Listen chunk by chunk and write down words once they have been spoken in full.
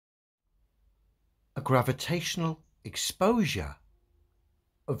A gravitational exposure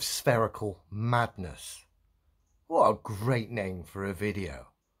of spherical madness. What a great name for a video,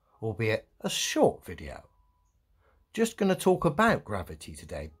 albeit a short video. Just going to talk about gravity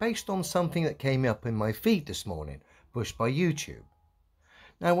today, based on something that came up in my feed this morning, pushed by YouTube.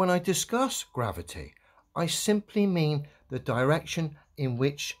 Now, when I discuss gravity, I simply mean the direction in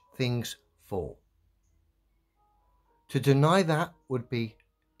which things fall. To deny that would be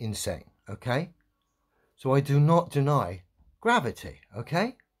insane, okay? So I do not deny gravity,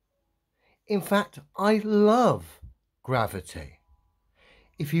 okay? In fact, I love gravity.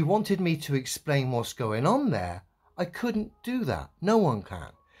 If you wanted me to explain what's going on there, I couldn't do that. No one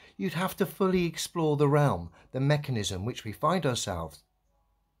can. You'd have to fully explore the realm, the mechanism which we find ourselves,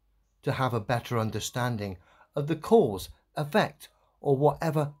 to have a better understanding of the cause, effect, or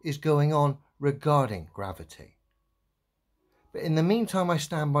whatever is going on regarding gravity. But in the meantime, I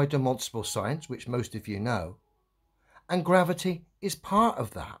stand by demonstrable science, which most of you know, and gravity is part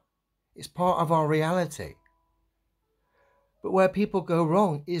of that. It's part of our reality. But where people go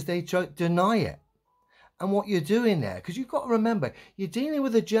wrong is they deny it. And what you're doing there, because you've got to remember, you're dealing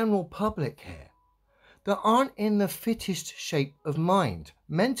with the general public here that aren't in the fittest shape of mind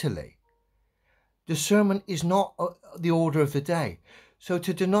mentally. Discernment is not the order of the day. So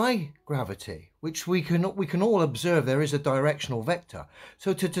to deny gravity, which we can all observe there is a directional vector,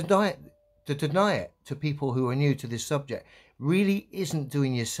 so to deny it to people who are new to this subject really isn't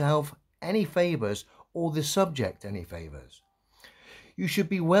doing yourself any favours or the subject any favours. You should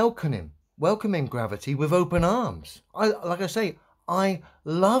be welcoming gravity with open arms. Like I say, I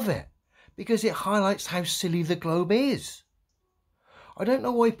love it because it highlights how silly the globe is. I don't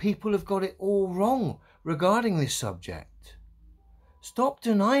know why people have got it all wrong regarding this subject. Stop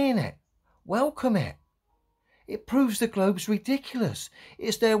denying it. Welcome it. It proves the globe's ridiculous.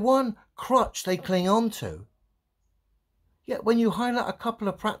 It's their one crutch they cling on to. Yet when you highlight a couple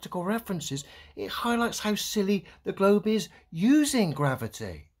of practical references, it highlights how silly the globe is using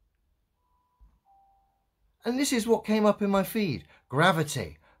gravity. And this is what came up in my feed.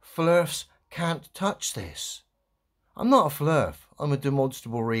 Gravity. Flirfs can't touch this. I'm not a flirf. I'm a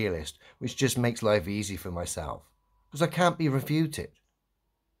demonstrable realist, which just makes life easy for myself, because I can't be refuted.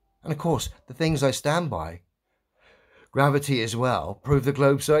 And of course, the things I stand by, gravity as well, prove the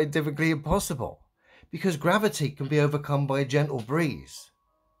globe scientifically impossible, because gravity can be overcome by a gentle breeze.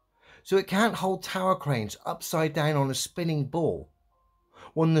 So it can't hold tower cranes upside down on a spinning ball,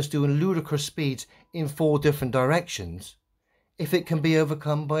 one that's doing ludicrous speeds in 4 different directions, if it can be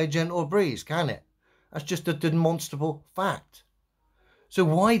overcome by a gentle breeze, can it? That's just a demonstrable fact. So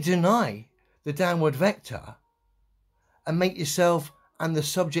why deny the downward vector and make yourself and the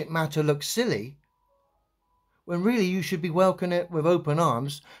subject matter look silly, when really you should be welcoming it with open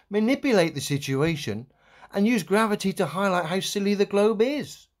arms, manipulate the situation, and use gravity to highlight how silly the globe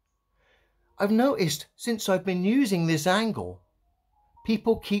is? I've noticed since I've been using this angle,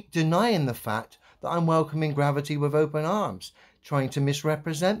 people keep denying the fact that I'm welcoming gravity with open arms, trying to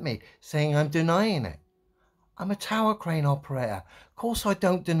misrepresent me, saying I'm denying it. I'm a tower crane operator. Of course I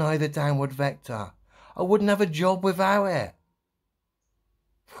don't deny the downward vector. I wouldn't have a job without it.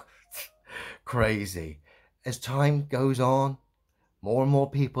 Crazy. As time goes on, more and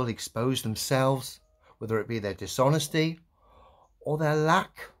more people expose themselves, whether it be their dishonesty or their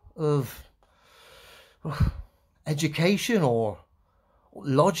lack of education or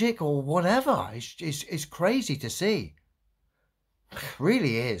logic or whatever. It's crazy to see. It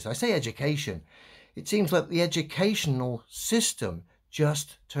really is. I say education. It seems like the educational system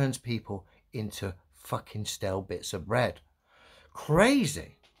just turns people into fucking stale bits of bread.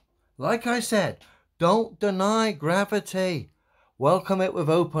 Crazy. Like I said, don't deny gravity. Welcome it with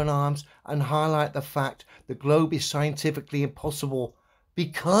open arms and highlight the fact the globe is scientifically impossible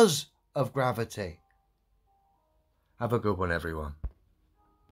because of gravity. Have a good one, everyone.